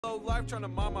Life trying to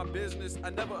mind my business. I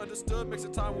never understood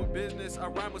mixing time with business. I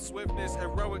rhyme with swiftness,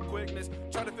 heroic quickness.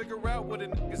 Trying to figure out what a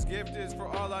nigga's gift is. For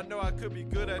all I know, I could be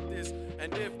good at this.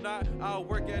 And if not, I'll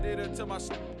work at it until my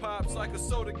shit pops like a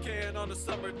soda can on a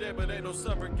summer day. But ain't no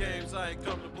summer games, I ain't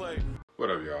come to play.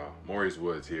 What up, y'all? Maurice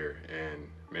Woods here, and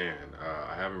man,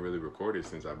 I haven't really recorded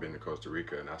since I've been to Costa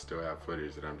Rica, and I still have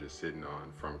footage that I'm just sitting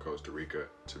on from Costa Rica,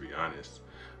 to be honest.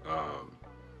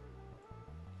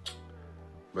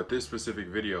 But this specific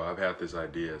video, I've had this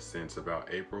idea since about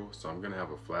April, so I'm gonna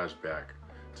have a flashback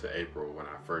to April when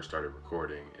I first started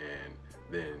recording and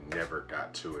then never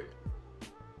got to it.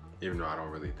 Even though I don't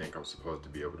really think I'm supposed to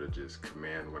be able to just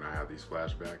command when I have these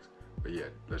flashbacks. But yeah,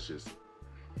 let's just...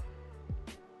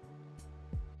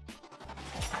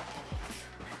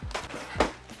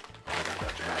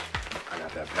 I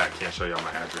got that pack. Can't show y'all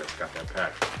my address. Got that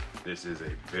pack. This is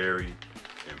a very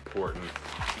important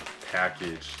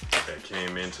package that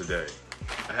came in today.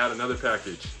 I had another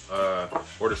package,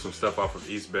 ordered some stuff off of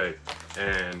East Bay,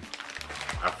 and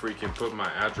I freaking put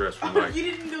my address from like...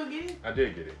 You didn't go get it? I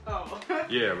did get it. Oh.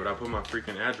 Yeah, but I put my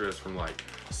freaking address from like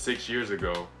 6 years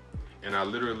ago, and I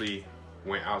literally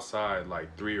went outside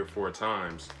like 3 or 4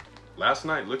 times last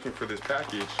night looking for this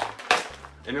package,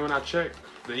 and then when I checked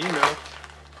the email,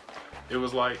 it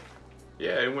was like,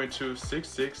 yeah, it went to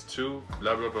 662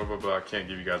 blah blah blah blah blah. I can't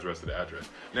give you guys the rest of the address.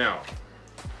 Now,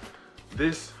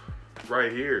 this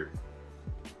right here,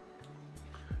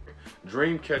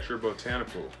 Dreamcatcher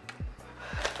Botanicals.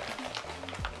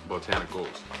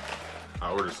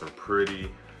 I ordered some pretty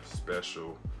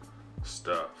special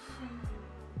stuff.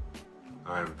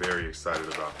 I am very excited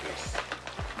about this.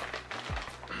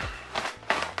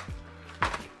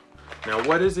 Now,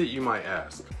 what is it, you might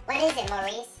ask? What is it,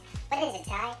 Maurice? What is it,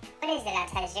 Ty? What is it,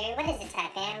 Atajer? What is it,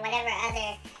 Taipan? Whatever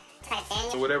other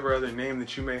Taipan. Whatever other name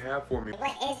that you may have for me.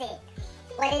 What is it?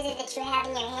 What is it that you have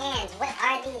in your hands? What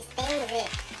are these things that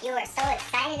you are so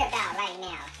excited about right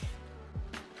now?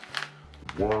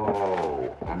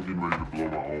 Wow, I'm getting ready to blow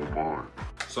my own mind.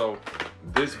 So,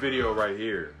 this video right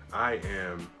here, I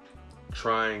am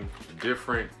trying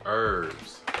different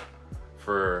herbs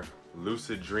for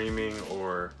lucid dreaming,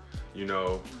 or, you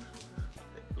know,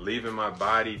 leaving my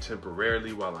body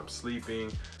temporarily while I'm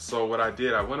sleeping. So what I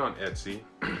did, I went on Etsy.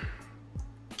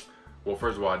 Well,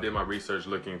 first of all, I did my research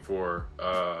looking for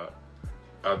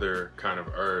other kind of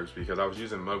herbs, because I was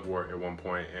using mugwort at one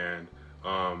point, and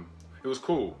it was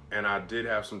cool. And I did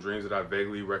have some dreams that I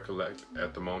vaguely recollect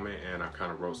at the moment, and I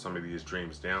kind of wrote some of these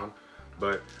dreams down.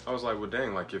 But I was like, well,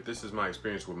 dang, like if this is my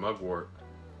experience with mugwort,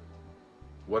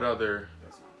 what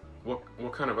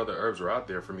kind of other herbs are out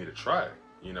there for me to try,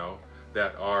 you know,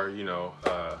 that are,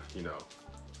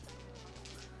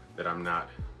 that I'm not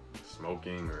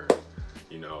smoking or,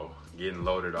 getting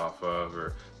loaded off of,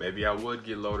 or maybe I would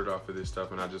get loaded off of this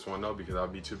stuff and I just won't know because I'll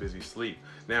be too busy asleep.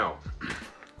 Now,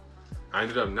 I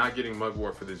ended up not getting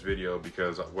mugwort for this video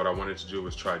because what I wanted to do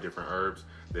was try different herbs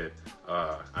that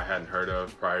I hadn't heard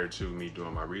of prior to me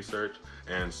doing my research.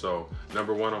 And so,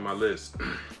 number 1 on my list,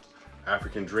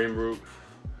 African dream root,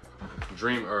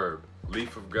 dream herb,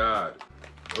 leaf of God.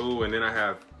 Ooh, and then I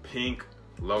have pink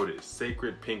lotus,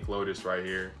 sacred pink lotus right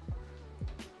here.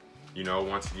 You know,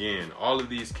 once again, all of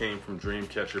these came from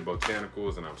Dreamcatcher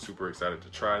Botanicals, and I'm super excited to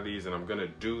try these, and I'm gonna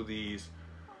do these.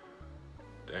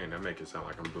 Dang, that make it sound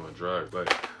like I'm doing drugs.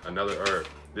 But another herb,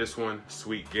 this one,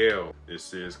 sweet Gale.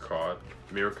 This is called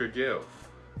Miracle Gale.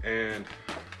 And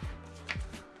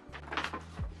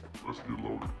Let's get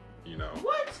loaded. you know,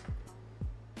 What?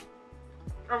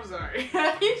 I'm sorry.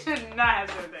 You should not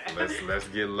have said that. let's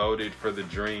get loaded for the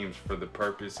dreams, for the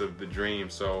purpose of the dream.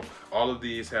 So all of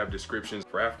these have descriptions.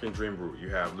 For African dream root, you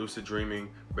have lucid dreaming,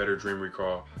 better dream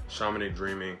recall, shamanic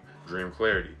dreaming, dream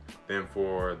clarity. Then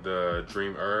for the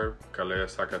dream herb, Kalea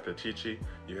Sakatachichi,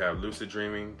 you have lucid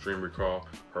dreaming, dream recall,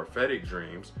 prophetic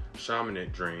dreams,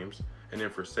 shamanic dreams. And then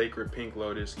for sacred pink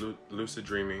lotus, lucid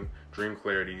dreaming, dream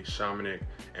clarity, shamanic,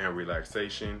 and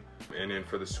relaxation. And then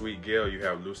for the sweet Gale, you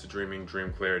have lucid dreaming,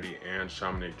 dream clarity, and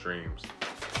shamanic dreams.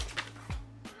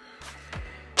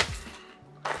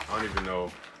 I don't even know,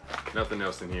 nothing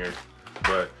else in here,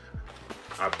 but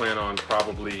I plan on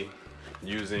probably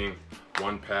using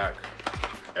 1 pack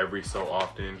every so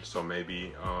often. So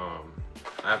maybe I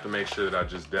have to make sure that I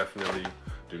just definitely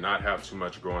do not have too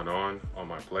much going on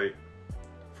my plate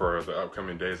for the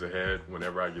upcoming days ahead.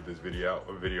 Whenever I get this video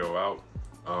out,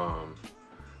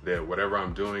 that whatever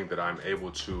I'm doing, that I'm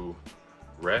able to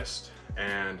rest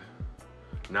and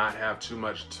not have too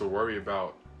much to worry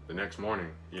about the next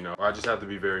morning. You know, I just have to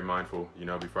be very mindful, you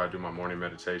know, before I do my morning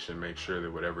meditation, make sure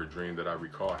that whatever dream that I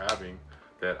recall having,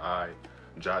 that I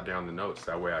jot down the notes.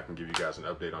 That way I can give you guys an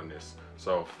update on this.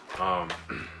 So,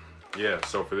 yeah,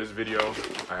 so for this video,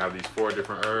 I have these 4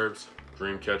 different herbs,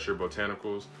 Dreamcatcher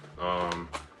Botanicals.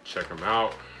 Check them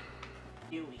out.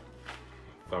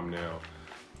 Thumbnail.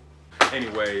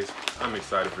 Anyways, I'm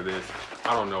excited for this.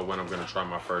 I don't know when I'm gonna try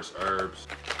my first herbs.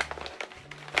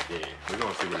 Yeah, we're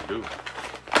gonna see what it do.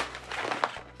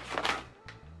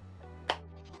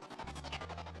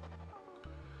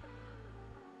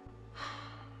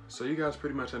 So you guys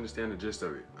pretty much understand the gist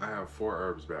of it. I have 4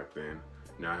 herbs back then.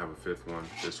 Now I have a 5th one,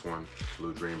 this one,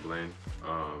 Blue Dream Blend.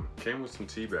 Came with some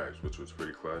tea bags, which was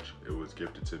pretty clutch. It was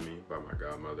gifted to me by my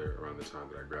godmother around the time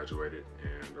that I graduated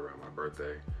and around my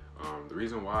birthday. The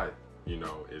reason why, you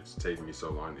know, it's taken me so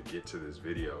long to get to this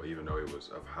video, even though it was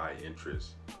of high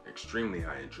interest, extremely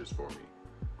high interest for me,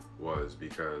 was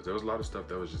because there was a lot of stuff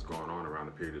that was just going on around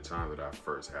the period of time that I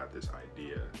first had this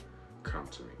idea come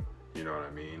to me. You know what I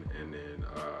mean? And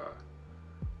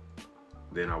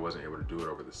then I wasn't able to do it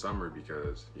over the summer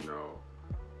because, you know,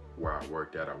 where I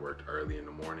worked at, I worked early in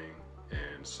the morning.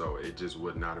 And so it just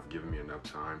would not have given me enough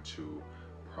time to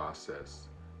process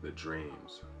the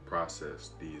dreams,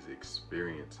 process these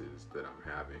experiences that I'm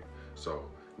having. So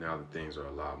now that things are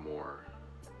a lot more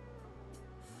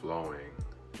flowing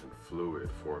and fluid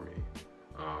for me,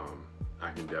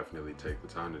 I can definitely take the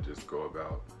time to just go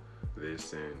about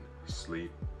this and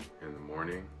sleep in the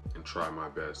morning and try my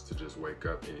best to just wake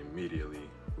up and immediately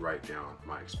write down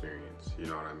my experience, you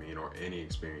know what I mean, or any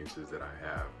experiences that I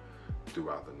have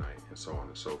throughout the night and so on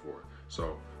and so forth.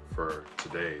 So for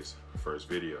today's first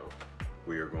video,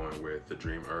 we are going with the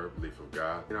Dream Herb, Leaf of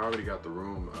God. And I already got the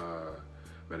room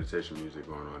meditation music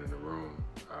going on in the room.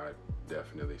 I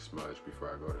definitely smudge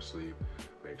before I go to sleep,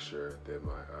 make sure that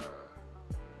my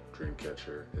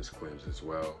Dreamcatcher is cleansed as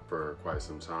well. For quite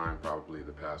some time, probably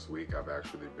the past week, I've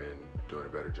actually been doing a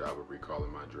better job of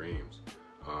recalling my dreams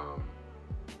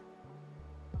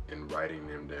and writing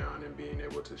them down and being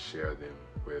able to share them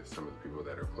with some of the people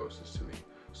that are closest to me.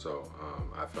 So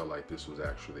I felt like this was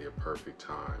actually a perfect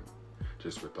time,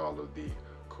 just with all of the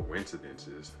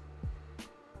coincidences,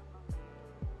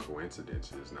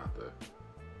 not the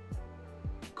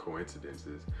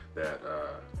coincidences that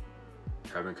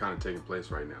have been kind of taking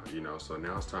place right now, you know. So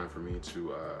now it's time for me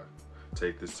to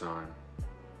take this time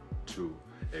to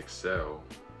excel,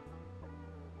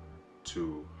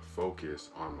 to focus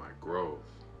on my growth,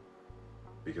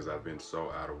 because I've been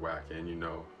so out of whack. And you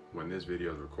know, when this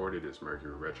video is recorded, it's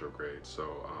Mercury retrograde,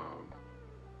 so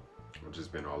I've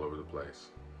just been all over the place.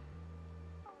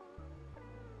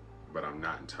 But I'm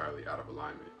not entirely out of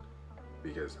alignment,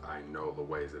 because I know the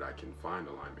ways that I can find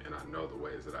alignment, and I know the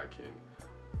ways that I can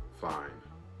find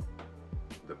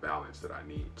the balance that I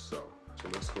need. So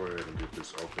let's go ahead and get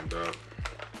this opened up.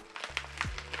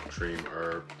 Dream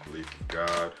Herb, Leaf of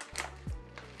God.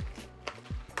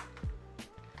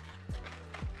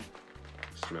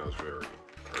 Smells very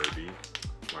herby,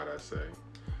 might I say.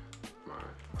 My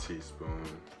teaspoon,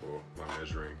 or my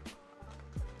measuring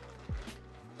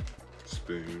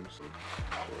spoons.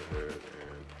 Go ahead,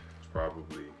 and it's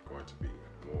probably going to be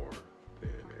more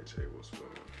than a tablespoon.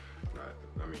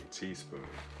 I mean teaspoon.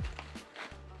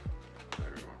 Not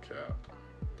even gonna cap.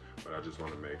 But I just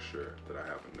want to make sure that I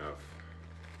have enough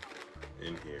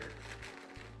in here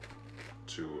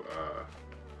to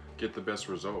get the best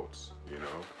results, you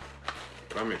know.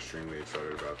 But I'm extremely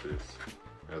excited about this,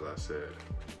 as I said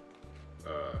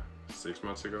 6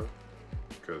 months ago,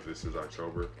 because this is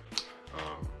October.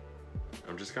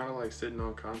 I'm just kind of like sitting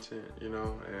on content, you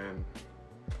know, and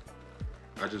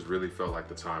I just really felt like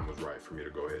the time was right for me to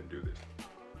go ahead and do this.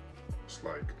 It's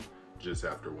like just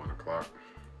after 1 o'clock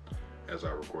as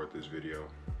I record this video,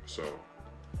 so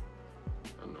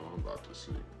I know I'm about to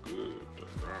sleep good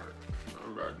tonight.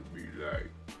 I'm about to be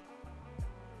like,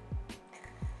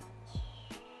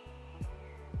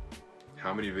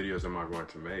 how many videos am I going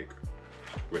to make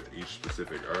with each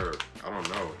specific herb? I don't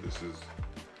know. This is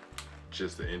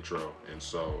just the intro, and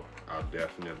so I'll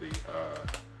definitely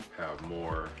have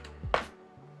more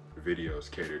videos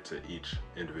catered to each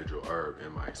individual herb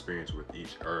and my experience with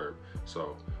each herb.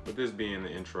 So with this being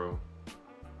the intro,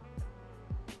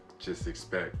 just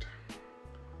expect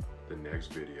the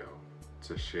next video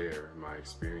to share my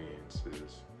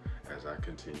experiences as I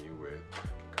continue with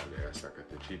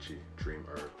Dream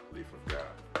Herb, Leaf of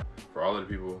God. For all of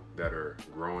the people that are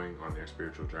growing on their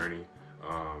spiritual journey,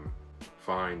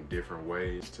 find different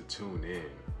ways to tune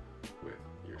in with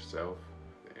yourself,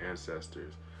 the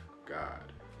ancestors,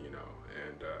 God, you know.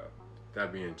 And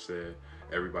that being said,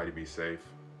 everybody be safe.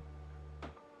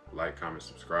 Like, comment,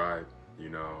 subscribe, you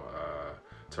know,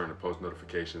 turn the post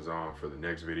notifications on for the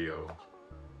next video,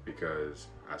 because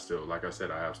I still, like I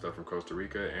said, I have stuff from Costa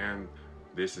Rica, and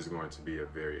this is going to be a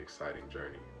very exciting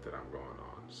journey that I'm going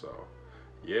on. So,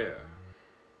 yeah.